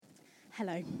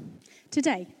Hello.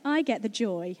 Today, I get the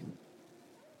joy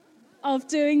of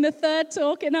doing the third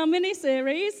talk in our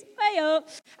mini-series,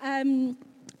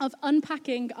 of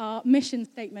unpacking our mission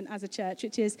statement as a church,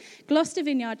 which is Gloucester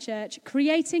Vineyard Church,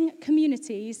 creating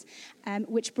communities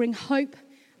which bring hope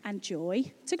and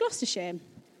joy to Gloucestershire.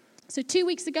 So 2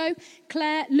 weeks ago,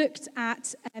 Claire looked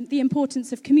at the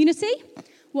importance of community,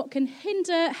 what can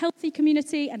hinder healthy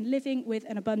community and living with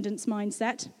an abundance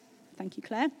mindset. Thank you,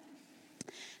 Claire.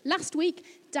 Last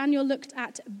week, Daniel looked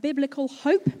at biblical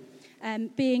hope,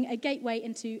 being a gateway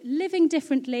into living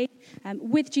differently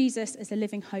with Jesus as a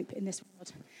living hope in this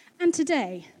world. And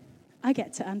today, I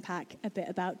get to unpack a bit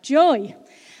about joy,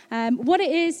 what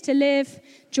it is to live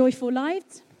joyful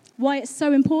lives, why it's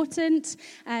so important,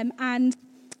 and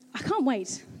I can't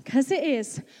wait, because it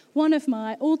is one of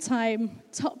my all-time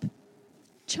top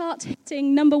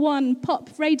chart-hitting #1 pop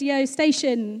radio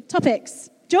station topics,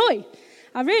 joy.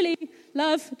 I really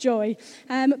love joy,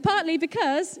 partly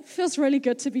because it feels really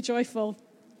good to be joyful,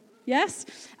 yes,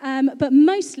 but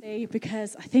mostly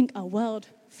because I think our world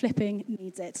flipping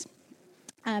needs it.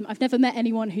 I've never met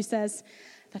anyone who says,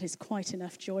 that is quite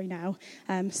enough joy now.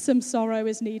 Some sorrow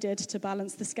is needed to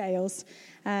balance the scales.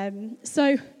 I've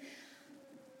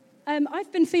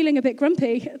been feeling a bit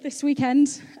grumpy this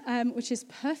weekend, which is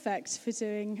perfect for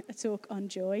doing a talk on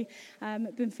joy.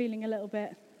 I've been feeling a little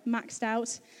bit maxed out.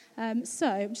 So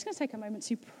I'm just going to take a moment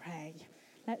to pray.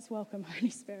 Let's welcome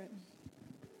Holy Spirit.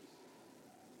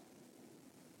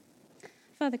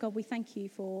 Father God, we thank you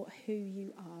for who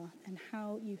you are and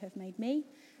how you have made me,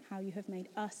 how you have made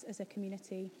us as a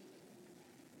community.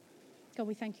 God,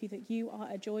 we thank you that you are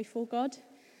a joyful God,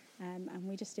 and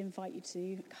we just invite you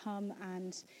to come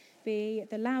and be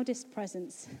the loudest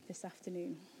presence this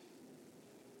afternoon.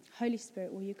 Holy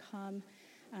Spirit, will you come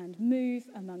and move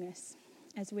among us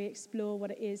as we explore what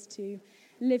it is to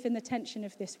live in the tension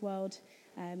of this world,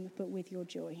 but with your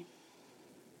joy.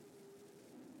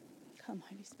 Come,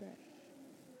 Holy Spirit.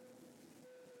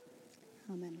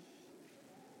 Amen.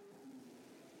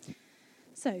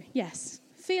 So, yes,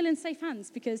 feel in safe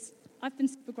hands, because I've been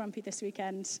super grumpy this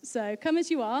weekend. So come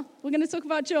as you are. We're going to talk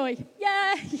about joy.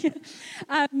 Yay!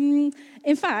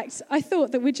 In fact, I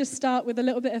thought that we'd just start with a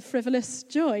little bit of frivolous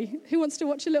joy. Who wants to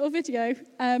watch a little video?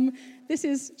 This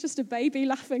is just a baby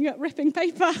laughing at ripping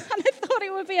paper, and I thought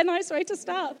it would be a nice way to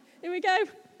start. Here we go.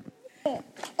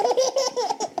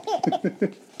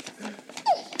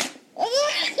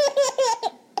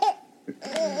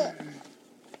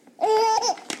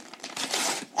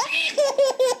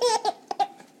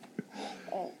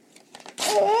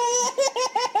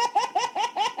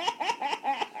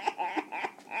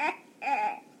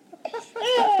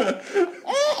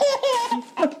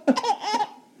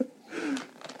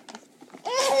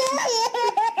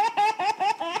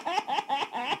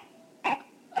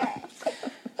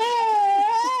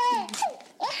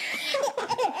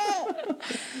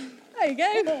 There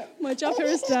you go. My job here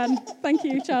is done. Thank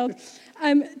you, child.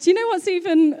 Do you know what's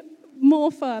even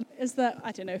more fun is that,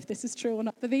 I don't know if this is true or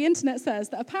not, but the internet says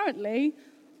that apparently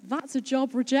that's a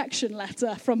job rejection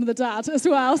letter from the dad as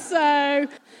well. So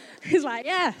he's like,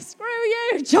 yeah, screw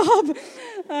you, job.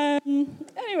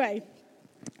 Anyway,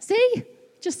 see?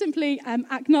 Just simply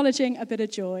acknowledging a bit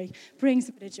of joy brings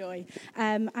a bit of joy.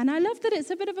 And I love that it's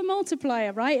a bit of a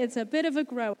multiplier, right? It's a bit of a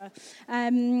grower.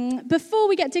 Before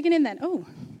we get digging in then,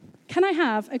 can I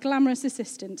have a glamorous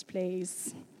assistant,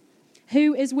 please?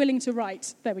 Who is willing to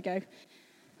write? There we go.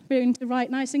 Willing to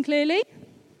write nice and clearly?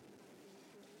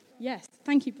 Yes,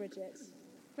 thank you, Bridget.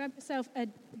 Grab yourself a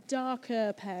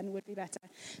darker pen would be better.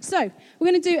 So, we're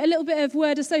going to do a little bit of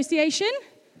word association.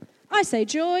 I say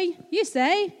joy, you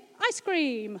say ice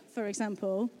cream, for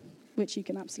example, which you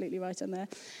can absolutely write on there,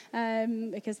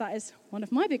 because that is one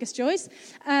of my biggest joys.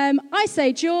 I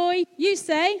say joy, you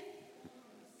say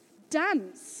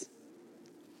dance.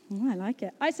 Oh, I like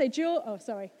it. I say joy,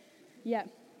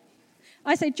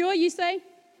 I say joy, you say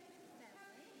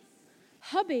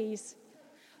hubbies.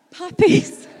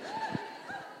 Puppies.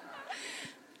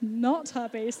 Not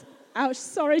hubbies. Ouch,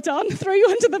 sorry, Don. Threw you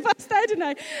under the bus there, didn't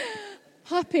I?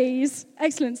 Puppies.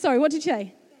 Excellent. Sorry, what did you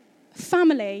say?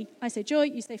 Family. I say joy,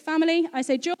 you say family. I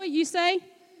say joy, you say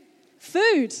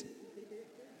food.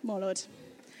 More Lord.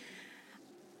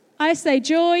 I say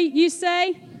joy, you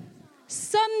say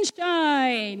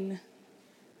sunshine.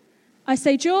 I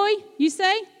say joy, you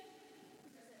say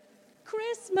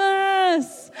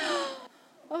Christmas.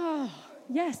 Oh,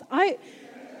 yes.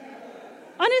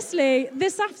 Honestly,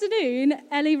 this afternoon,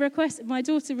 my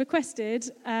daughter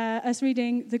requested us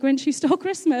reading The Grinch Who Stole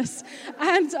Christmas.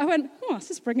 And I went,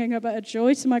 this is bringing a bit of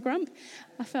joy to my grump.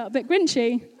 I felt a bit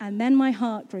grinchy, and then my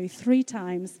heart grew 3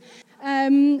 times.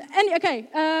 And Joy.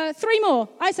 Okay, 3 more.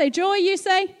 I say joy, you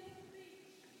say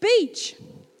beach.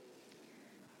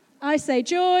 I say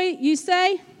joy, you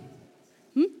say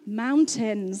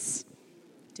mountains.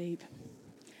 Deep.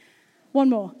 1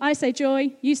 more. I say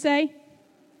joy, you say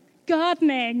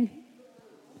gardening.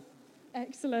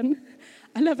 Excellent.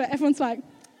 I love it. Everyone's like,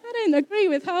 I don't agree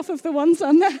with half of the ones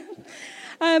on there.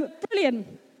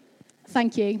 Brilliant.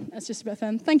 Thank you. That's just a bit of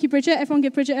fun. Thank you, Bridget. Everyone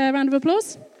give Bridget a round of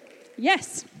applause.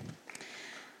 Yes.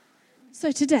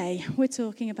 So today we're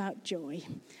talking about joy.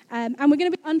 And we're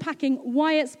going to be unpacking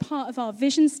why it's part of our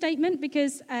vision statement,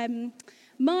 because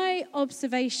my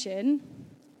observation,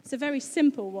 it's a very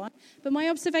simple one, but my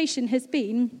observation has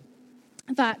been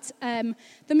that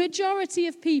the majority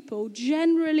of people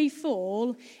generally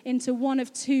fall into one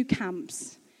of 2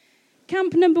 camps.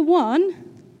 Camp number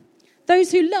 1,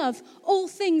 those who love all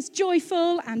things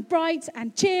joyful and bright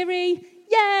and cheery.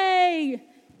 Yay!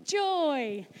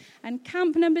 Joy. And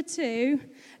camp number 2,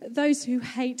 those who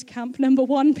hate camp number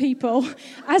 1 people.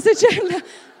 As a general,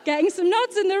 getting some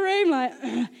nods in the room, like,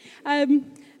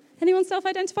 anyone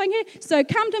self-identifying here? So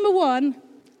camp number 1,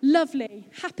 lovely,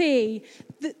 happy.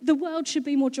 The world should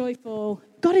be more joyful.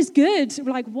 God is good.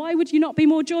 Like, why would you not be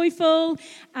more joyful?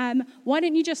 Why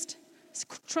don't you just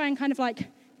try and kind of like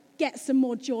get some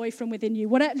more joy from within you?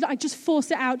 Like, just force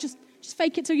it out. Just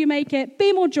fake it till you make it.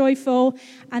 Be more joyful.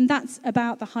 And that's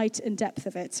about the height and depth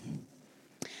of it.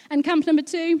 And camp number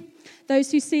 2,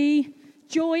 those who see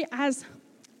joy as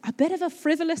a bit of a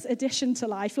frivolous addition to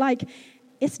life. Like,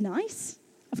 it's nice,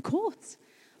 of course,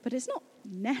 but it's not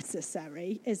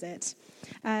necessary, is it?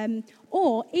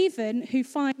 Or even who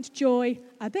find joy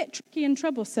a bit tricky and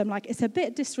troublesome. Like, it's a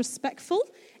bit disrespectful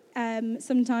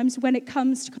sometimes when it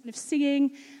comes to kind of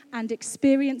seeing and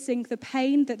experiencing the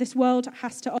pain that this world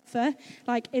has to offer.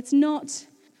 Like, it's not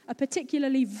a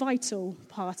particularly vital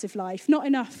part of life, not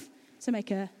enough to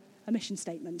make a mission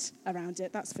statement around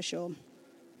it, that's for sure.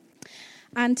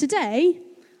 And today,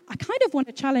 I kind of want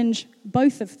to challenge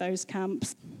both of those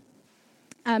camps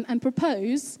and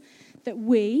propose that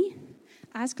we,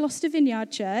 as Gloucester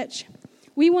Vineyard Church,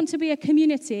 we want to be a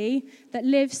community that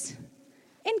lives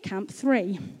in Camp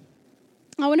 3.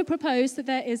 I want to propose that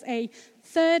there is a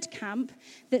 3rd camp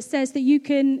that says that you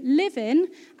can live in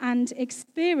and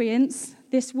experience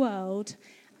this world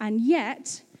and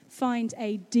yet find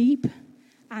a deep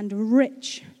and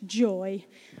rich joy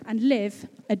and live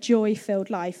a joy-filled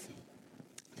life.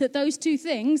 That those 2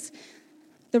 things,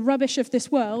 the rubbish of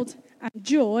this world and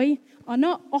joy, are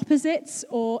not opposites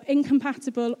or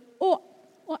incompatible or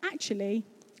actually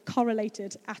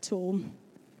correlated at all.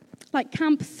 Like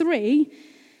Camp 3,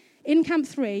 in Camp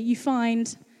 3 you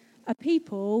find a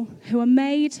people who are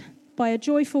made by a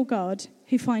joyful God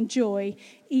who find joy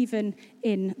even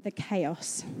in the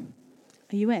chaos.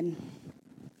 Are you in?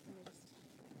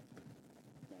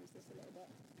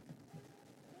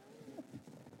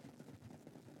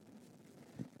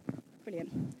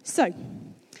 Brilliant. So,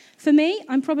 for me,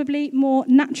 I'm probably more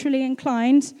naturally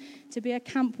inclined to be a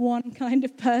Camp 1 kind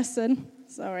of person.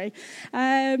 Sorry.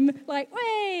 Like,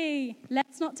 hey,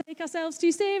 let's not take ourselves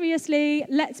too seriously.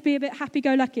 Let's be a bit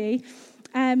happy-go-lucky.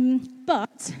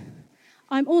 But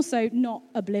I'm also not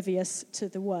oblivious to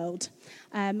the world.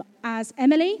 As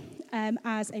Emily,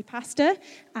 as a pastor,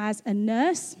 as a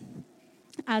nurse,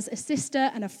 as a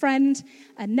sister and a friend,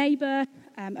 a neighbour,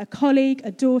 a colleague,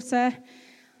 a daughter,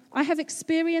 I have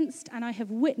experienced and I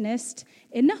have witnessed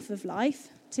enough of life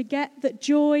to get that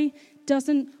joy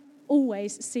doesn't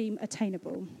always seem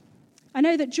attainable. I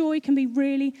know that joy can be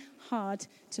really hard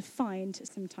to find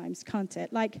sometimes, can't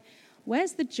it? Like,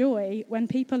 where's the joy when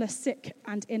people are sick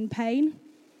and in pain?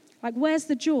 Like, where's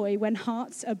the joy when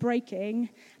hearts are breaking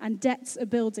and debts are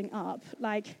building up?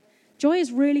 Like, joy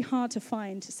is really hard to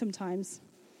find sometimes.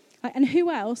 Like, and who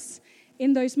else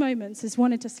in those moments has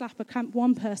wanted to slap a Camp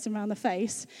 1 person around the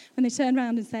face when they turn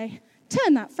around and say,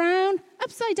 turn that frown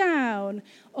upside down?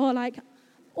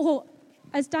 Or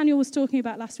as Daniel was talking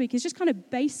about last week, is just kind of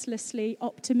baselessly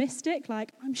optimistic,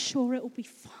 like, I'm sure it'll be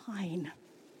fine.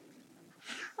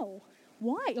 How?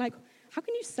 Why? Like, how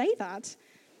can you say that?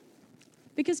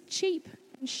 Because cheap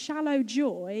and shallow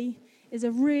joy is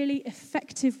a really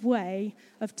effective way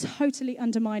of totally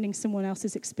undermining someone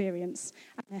else's experience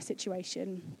and their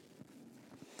situation.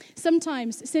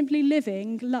 Sometimes simply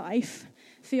living life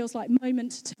feels like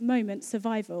moment-to-moment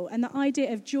survival, and the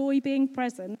idea of joy being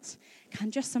present can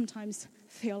just sometimes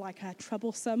feel like a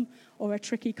troublesome or a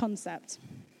tricky concept.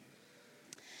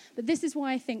 But this is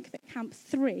why I think that Camp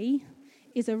 3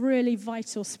 is a really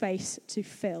vital space to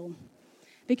fill,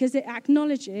 because it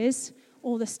acknowledges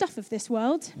all the stuff of this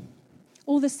world,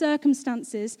 all the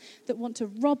circumstances that want to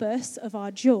rob us of our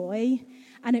joy,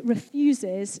 and it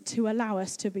refuses to allow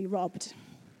us to be robbed.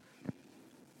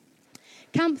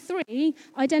 Camp 3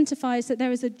 identifies that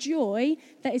there is a joy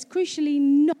that is crucially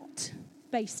not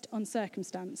based on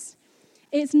circumstance.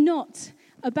 It's not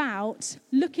about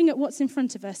looking at what's in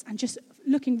front of us and just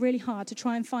looking really hard to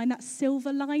try and find that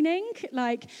silver lining.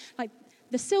 Like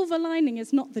the silver lining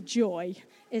is not the joy,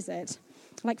 is it?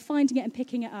 Like finding it and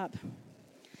picking it up.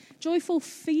 Joyful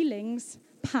feelings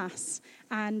pass,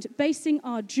 and basing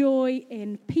our joy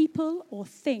in people or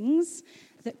things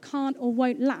that can't or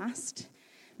won't last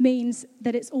means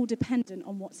that it's all dependent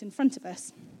on what's in front of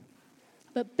us.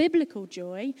 But biblical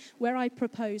joy, where I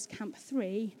propose Camp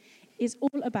 3, is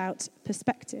all about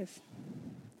perspective.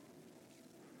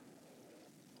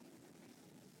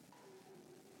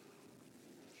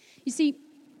 You see,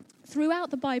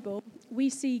 throughout the Bible, we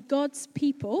see God's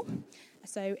people.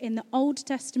 So in the Old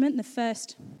Testament, the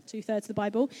first 2/3 of the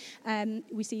Bible,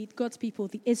 we see God's people,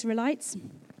 the Israelites,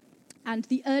 and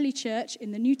the early church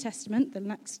in the New Testament, the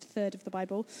next third of the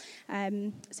Bible.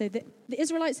 So the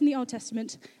Israelites in the Old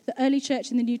Testament, the early church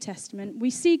in the New Testament,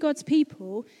 we see God's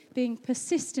people being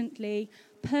persistently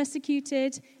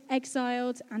persecuted,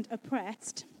 exiled, and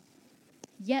oppressed,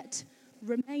 yet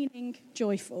remaining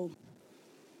joyful.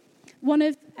 One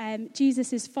of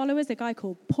Jesus' followers, a guy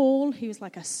called Paul, who was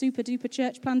like a super-duper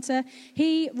church planter,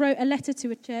 he wrote a letter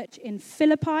to a church in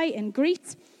Philippi in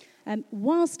Greece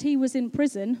whilst he was in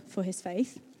prison for his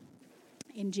faith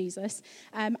in Jesus.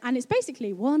 And it's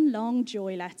basically one long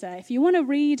joy letter. If you want to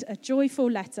read a joyful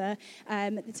letter,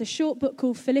 it's a short book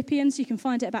called Philippians. You can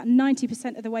find it about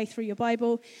 90% of the way through your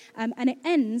Bible. And it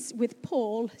ends with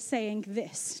Paul saying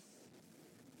this.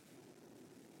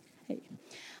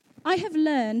 I have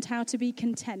learned how to be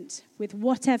content with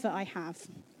whatever I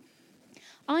have.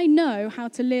 I know how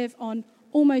to live on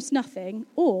almost nothing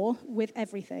or with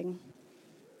everything.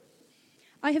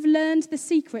 I have learned the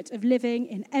secret of living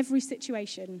in every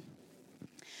situation,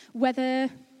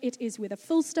 whether it is with a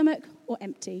full stomach or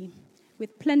empty,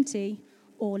 with plenty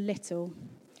or little.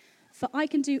 For I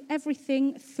can do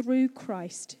everything through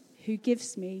Christ who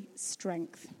gives me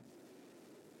strength.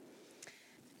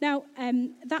 Now,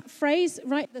 that phrase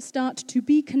right at the start, to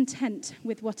be content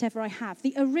with whatever I have,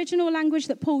 the original language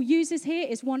that Paul uses here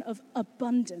is one of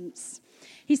abundance.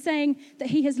 He's saying that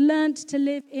he has learned to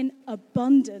live in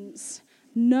abundance,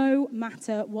 no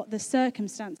matter what the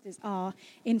circumstances are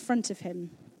in front of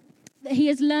him. That he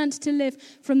has learned to live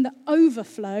from the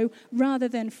overflow rather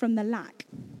than from the lack.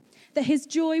 That his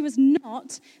joy was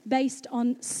not based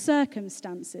on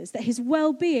circumstances. That his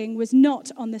well-being was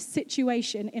not on the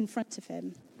situation in front of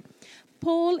him.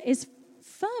 Paul is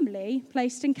firmly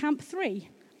placed in Camp 3,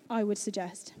 I would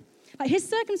suggest. Like his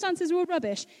circumstances were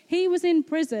rubbish. He was in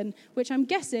prison, which I'm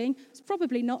guessing is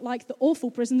probably not like the awful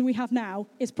prison that we have now.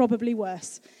 It's probably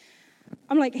worse.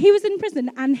 I'm like, he was in prison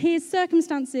and his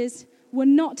circumstances were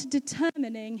not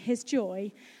determining his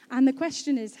joy. And the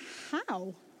question is,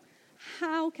 how?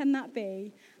 How can that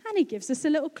be? And he gives us a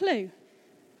little clue.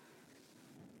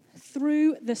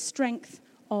 Through the strength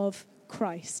of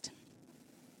Christ.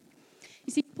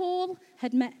 You see, Paul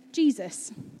had met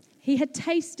Jesus. He had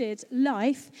tasted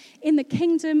life in the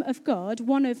kingdom of God,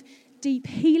 one of deep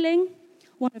healing,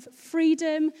 one of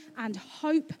freedom and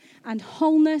hope and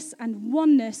wholeness and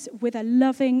oneness with a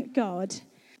loving God.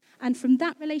 And from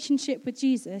that relationship with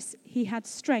Jesus, he had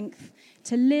strength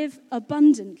to live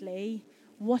abundantly,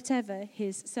 whatever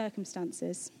his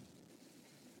circumstances.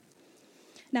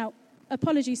 Now,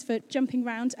 apologies for jumping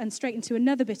round and straight into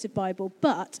another bit of Bible,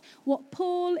 but what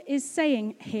Paul is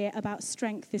saying here about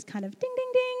strength is kind of ding,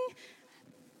 ding, ding.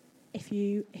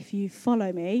 If you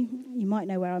follow me, you might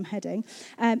know where I'm heading.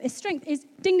 Strength is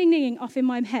ding, ding, dinging off in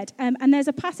my head. And there's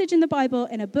a passage in the Bible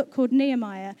in a book called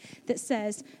Nehemiah that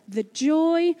says, "The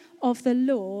joy of the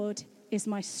Lord is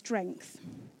my strength."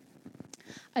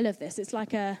 I love this. It's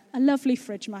like a lovely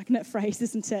fridge magnet phrase,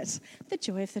 isn't it? The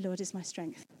joy of the Lord is my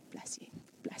strength. Bless you.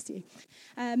 Bless you.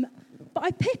 But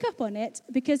I pick up on it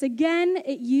because, again,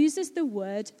 it uses the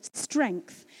word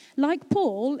strength, like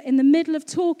Paul in the middle of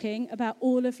talking about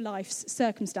all of life's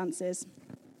circumstances.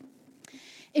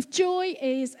 If joy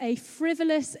is a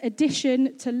frivolous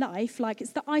addition to life, like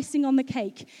it's the icing on the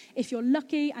cake, if you're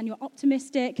lucky and you're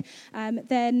optimistic,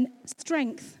 then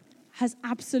strength has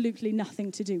absolutely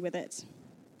nothing to do with it.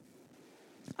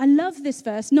 I love this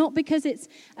verse, not because it's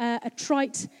a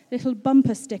trite little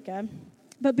bumper sticker,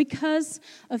 but because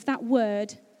of that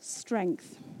word,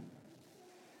 strength.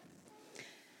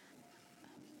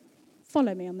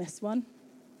 Follow me on this one.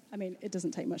 I mean, it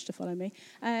doesn't take much to follow me.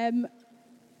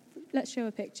 Let's show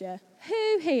a picture.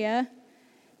 Who here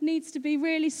needs to be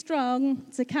really strong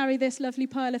to carry this lovely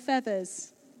pile of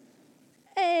feathers?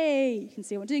 You can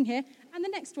see what I'm doing here. And the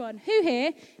next one. Who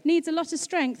here needs a lot of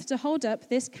strength to hold up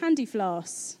this candy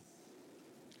floss?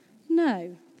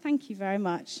 No. Thank you very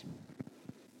much.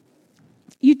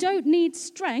 You don't need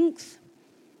strength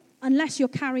unless you're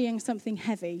carrying something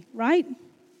heavy, right?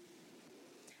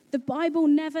 The Bible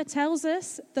never tells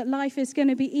us that life is going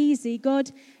to be easy.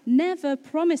 God never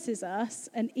promises us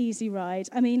an easy ride.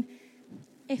 I mean,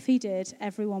 if he did,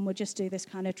 everyone would just do this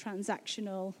kind of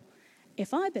transactional,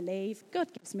 if I believe,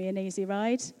 God gives me an easy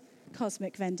ride,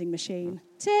 cosmic vending machine.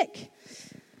 Tick.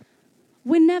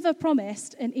 We're never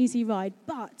promised an easy ride,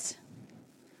 but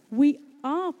we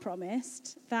are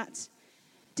promised that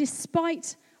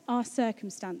despite our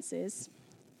circumstances,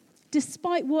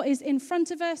 despite what is in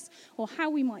front of us or how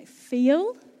we might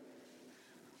feel,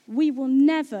 we will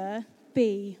never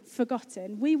be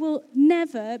forgotten. We will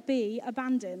never be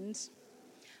abandoned.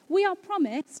 We are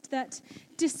promised that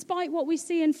despite what we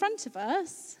see in front of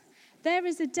us, there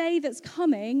is a day that's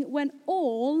coming when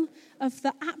all of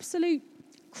the absolute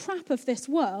crap of this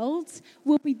world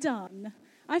will be done.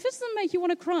 If it doesn't make you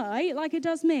want to cry like it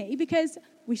does me, because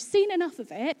we've seen enough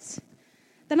of it,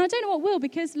 then I don't know what will,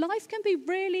 because life can be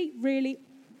really, really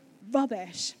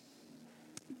rubbish.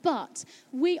 But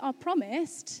we are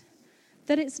promised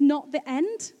that it's not the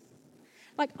end.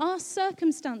 Like, our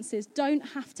circumstances don't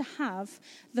have to have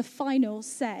the final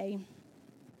say.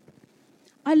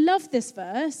 I love this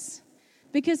verse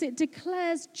because it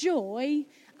declares joy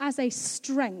as a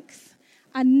strength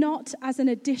and not as an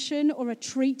addition or a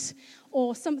treat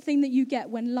or something that you get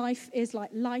when life is like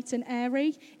light and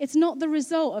airy. It's not the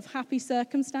result of happy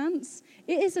circumstance.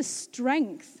 It is a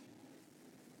strength.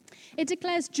 It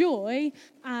declares joy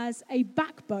as a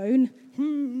backbone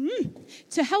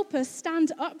to help us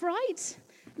stand upright.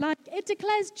 Like, it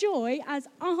declares joy as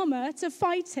armor to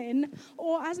fight in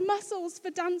or as muscles for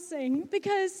dancing,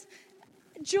 because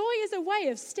joy is a way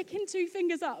of sticking two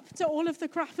fingers up to all of the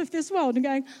crap of this world and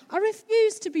going, I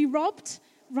refuse to be robbed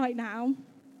right now.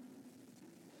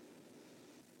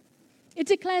 It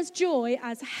declares joy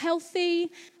as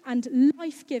healthy and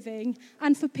life-giving,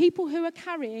 and for people who are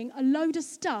carrying a load of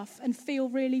stuff and feel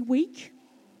really weak.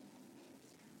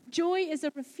 Joy is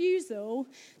a refusal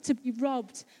to be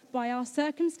robbed by our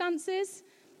circumstances,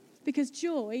 because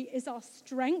joy is our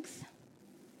strength.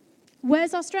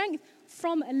 Where's our strength?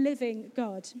 From a living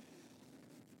God.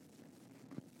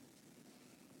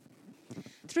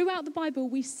 Throughout the Bible,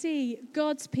 we see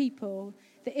God's people,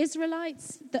 the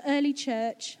Israelites, the early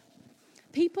church,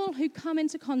 people who come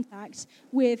into contact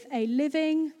with a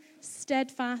living,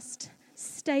 steadfast,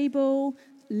 stable,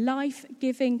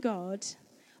 life-giving God.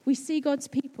 We see God's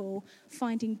people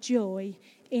finding joy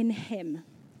in him,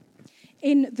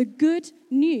 in the good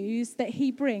news that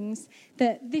he brings,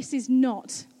 that this is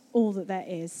not all that there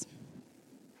is.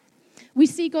 We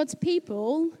see God's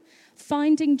people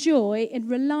finding joy in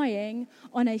relying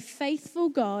on a faithful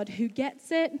God who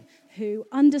gets it, who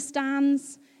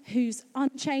understands, who's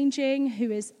unchanging, who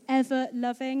is ever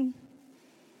loving.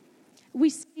 We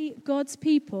see God's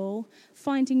people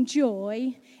finding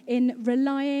joy in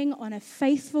relying on a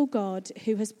faithful God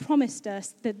who has promised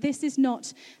us that this is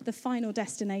not the final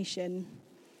destination.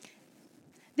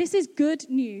 This is good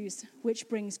news which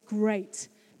brings great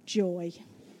joy.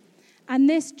 And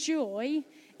this joy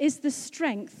is the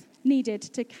strength needed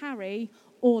to carry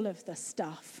all of the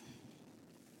stuff.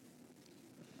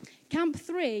 Camp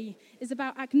 3 is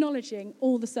about acknowledging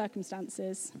all the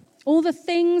circumstances, all the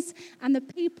things and the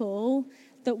people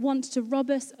that want to rob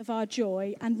us of our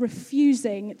joy, and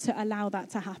refusing to allow that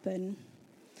to happen.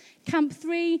 Camp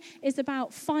 3 is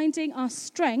about finding our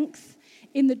strength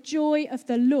in the joy of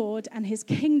the Lord and his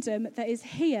kingdom that is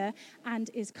here and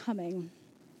is coming.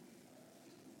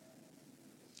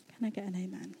 Can I get an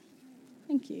amen?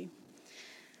 Thank you.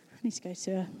 I need to go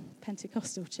to a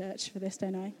Pentecostal church for this,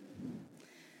 don't I?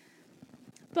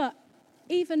 But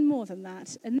even more than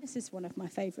that, and this is one of my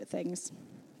favourite things,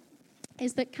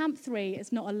 is that Camp 3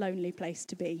 is not a lonely place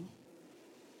to be.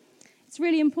 It's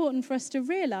really important for us to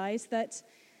realise that,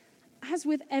 as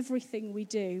with everything we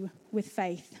do with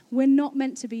faith, we're not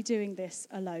meant to be doing this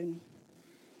alone.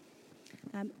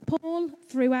 Paul,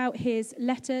 throughout his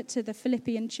letter to the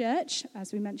Philippian church,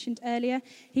 as we mentioned earlier,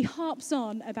 he harps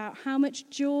on about how much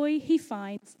joy he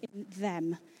finds in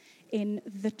them, in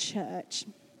the church.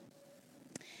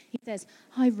 He says,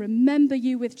 I remember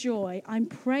you with joy. I'm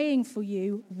praying for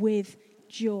you with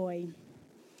joy.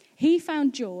 He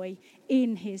found joy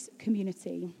in his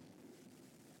community.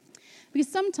 Because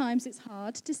sometimes it's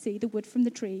hard to see the wood from the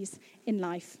trees in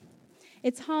life.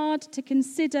 It's hard to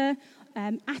consider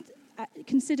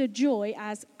joy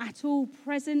as at all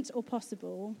present or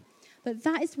possible. But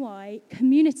that is why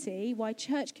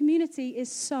church community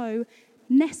is so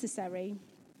necessary.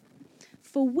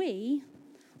 For we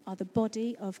are the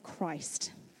body of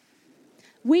Christ.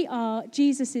 We are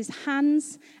Jesus'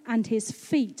 hands and his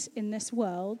feet in this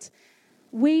world.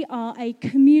 We are a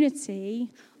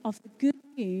community of the good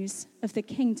news of the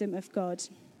kingdom of God.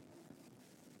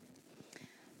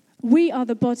 We are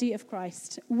the body of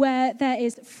Christ, where there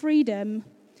is freedom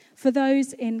for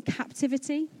those in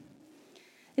captivity.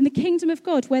 In the kingdom of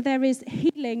God, where there is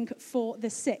healing for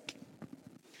the sick.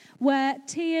 Where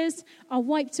tears are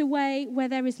wiped away, where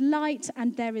there is light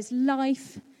and there is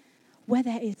life. Where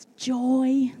there is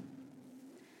joy.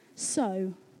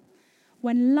 So,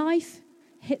 when life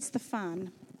hits the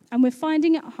fan, and we're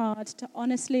finding it hard to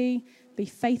honestly be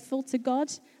faithful to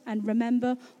God and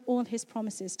remember all his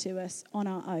promises to us on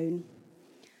our own,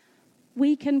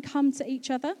 we can come to each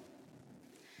other.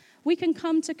 We can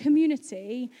come to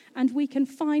community, and we can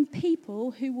find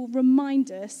people who will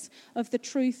remind us of the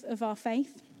truth of our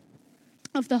faith,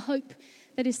 of the hope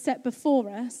that is set before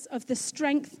us, of the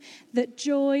strength that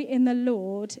joy in the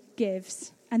Lord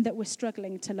gives and that we're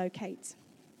struggling to locate.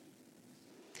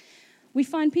 We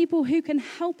find people who can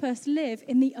help us live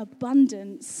in the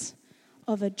abundance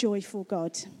of a joyful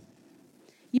God.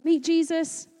 You meet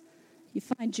Jesus, you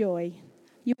find joy.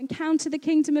 You encounter the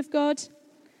kingdom of God,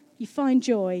 you find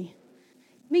joy.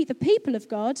 Meet the people of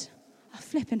God, I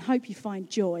flip and hope you find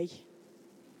joy.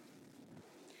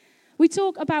 We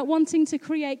talk about wanting to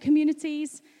create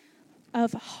communities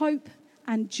of hope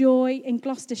and joy in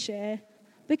Gloucestershire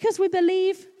because we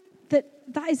believe that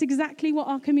that is exactly what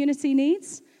our community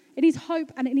needs. It needs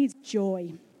hope and it needs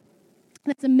joy.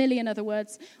 There's a million other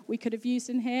words we could have used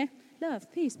in here.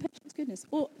 Love, peace, patience, goodness,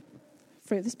 or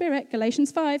fruit of the Spirit,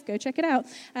 Galatians 5, go check it out.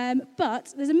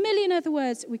 But there's a million other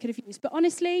words we could have used. But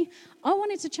honestly, I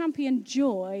wanted to champion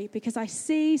joy because I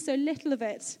see so little of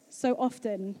it so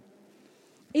often.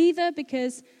 Either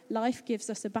because life gives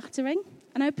us a battering,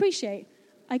 and I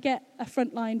get a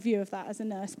frontline view of that as a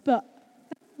nurse, but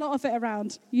a lot of it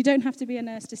around. You don't have to be a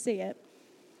nurse to see it.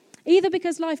 Either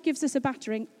because life gives us a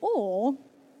battering, or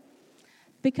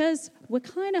because we're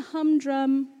kind of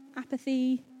humdrum,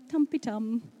 apathy,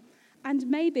 tumpy-tum, and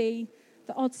maybe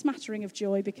the odd smattering of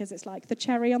joy because it's like the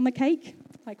cherry on the cake.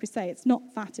 Like we say, it's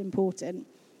not that important.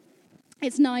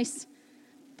 It's nice,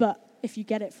 but if you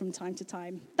get it from time to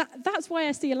time. That's why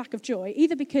I see a lack of joy,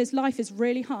 either because life is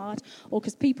really hard or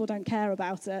because people don't care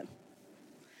about it.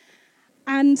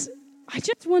 And I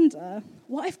just wonder,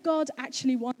 what if God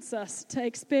actually wants us to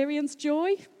experience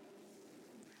joy?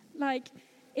 Like,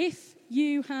 if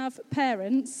you have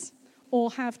parents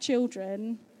or have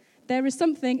children, there is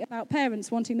something about parents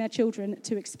wanting their children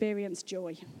to experience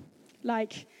joy.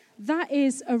 Like, that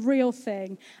is a real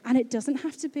thing. And it doesn't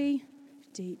have to be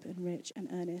deep and rich and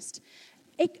earnest.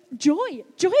 Joy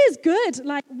is good.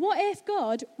 Like, what if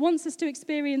God wants us to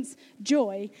experience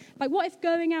joy? Like, what if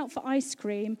going out for ice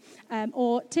cream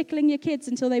or tickling your kids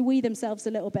until they wee themselves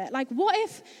a little bit? Like, what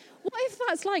if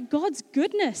that's like God's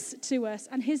goodness to us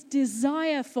and his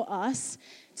desire for us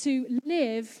to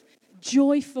live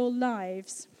joyful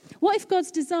lives? What if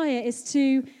God's desire is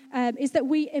that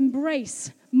we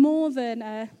embrace more than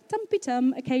a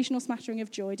tumpy-tum occasional smattering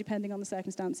of joy, depending on the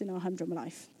circumstance in our humdrum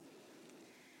life?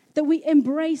 That we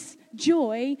embrace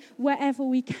joy wherever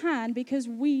we can because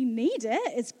we need it,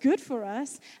 it's good for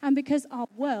us, and because our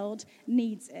world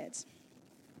needs it.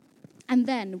 And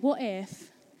then, what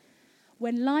if,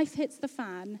 when life hits the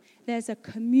fan, there's a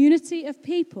community of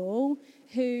people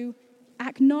who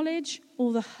acknowledge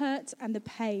all the hurt and the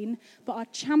pain, but are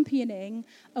championing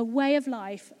a way of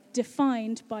life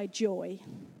defined by joy.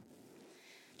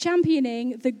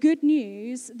 Championing the good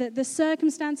news that the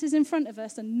circumstances in front of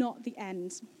us are not the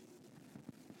end.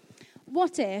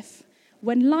 What if,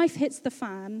 when life hits the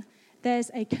fan,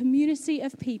 there's a community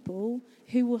of people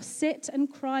who will sit and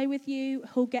cry with you,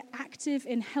 who'll get active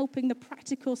in helping the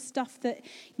practical stuff that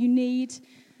you need,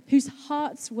 whose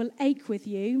hearts will ache with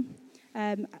you.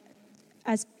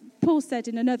 As Paul said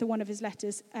in another one of his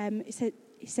letters,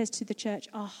 he says to the church,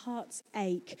 our hearts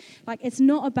ache. Like, it's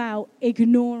not about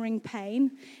ignoring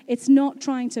pain. It's not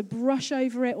trying to brush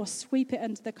over it or sweep it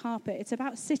under the carpet. It's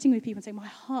about sitting with people and saying, my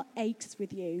heart aches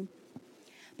with you.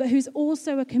 But who's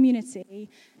also a community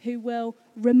who will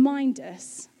remind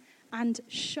us and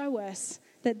show us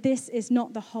that this is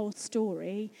not the whole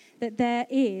story, that there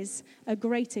is a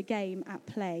greater game at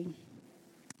play.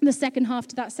 The second half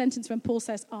to that sentence when Paul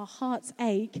says our hearts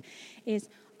ache is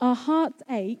our hearts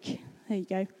ache, there you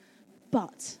go,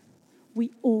 but we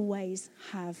always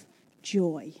have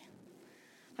joy.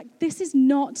 Like, this is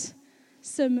not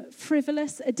some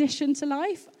frivolous addition to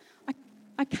life.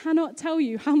 I cannot tell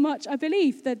you how much I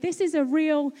believe that this is a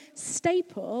real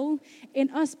staple in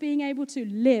us being able to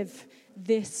live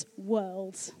this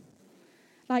world.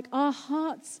 Like, our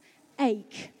hearts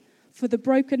ache for the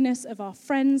brokenness of our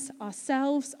friends,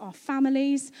 ourselves, our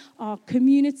families, our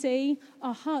community.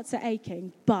 Our hearts are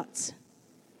aching, but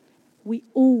we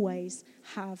always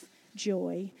have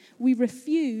joy. We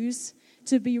refuse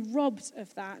to be robbed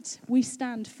of that. We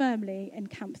stand firmly in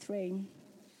Camp 3.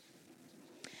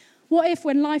 What if,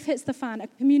 when life hits the fan, a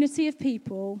community of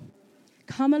people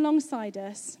come alongside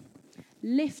us,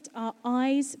 lift our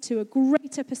eyes to a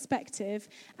greater perspective,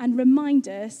 and remind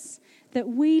us that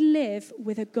we live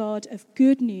with a God of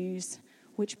good news,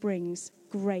 which brings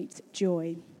great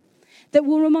joy. That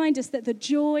will remind us that the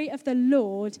joy of the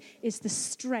Lord is the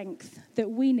strength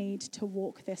that we need to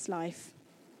walk this life.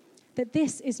 That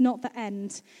this is not the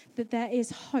end, that there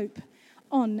is hope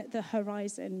on the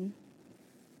horizon.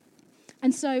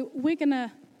 And so we're going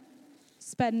to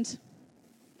spend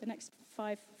the next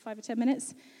five or 10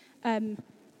 minutes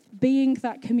being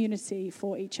that community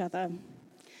for each other.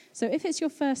 So if it's your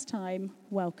first time,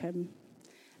 welcome.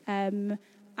 And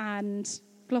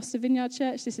Gloucester Vineyard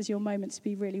Church, this is your moment to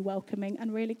be really welcoming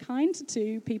and really kind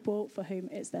to people for whom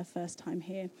it's their first time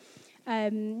here.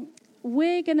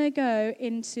 We're going to go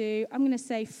into, I'm going to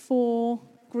say 4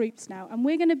 groups now, and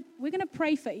we're going to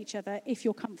pray for each other if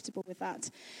you're comfortable with that.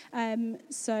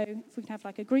 So if we can have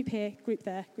like a group here, group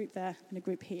there, and a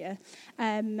group here.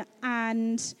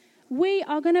 And we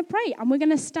are going to pray, and we're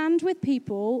going to stand with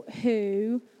people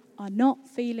who are not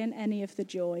feeling any of the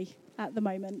joy at the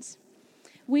moment.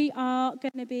 We are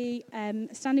going to be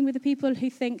standing with the people who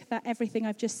think that everything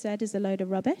I've just said is a load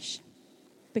of rubbish,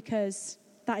 because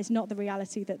that is not the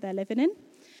reality that they're living in.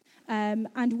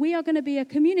 And we are going to be a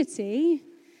community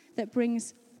that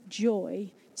brings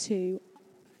joy to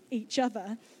each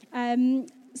other.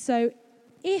 So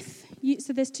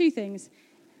there's 2 things.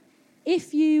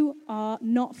 If you are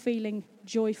not feeling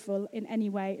joyful in any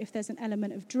way, if there's an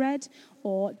element of dread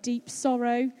or deep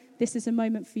sorrow, this is a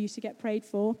moment for you to get prayed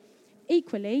for.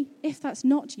 Equally, if that's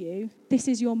not you, this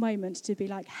is your moment to be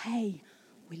like, hey,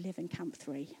 we live in Camp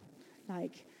 3.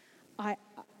 Like, I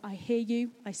hear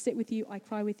you, I sit with you, I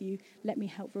cry with you. Let me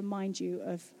help remind you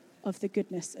of the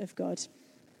goodness of God.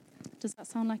 Does that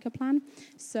sound like a plan?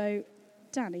 So,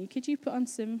 Danny, could you put on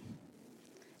some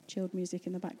chilled music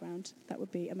in the background? That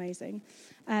would be amazing.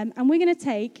 And we're going to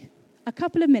take a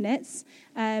couple of minutes,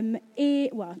 3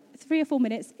 or 4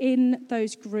 minutes in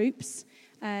those groups,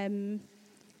 and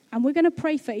we're going to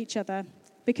pray for each other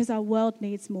because our world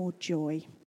needs more joy.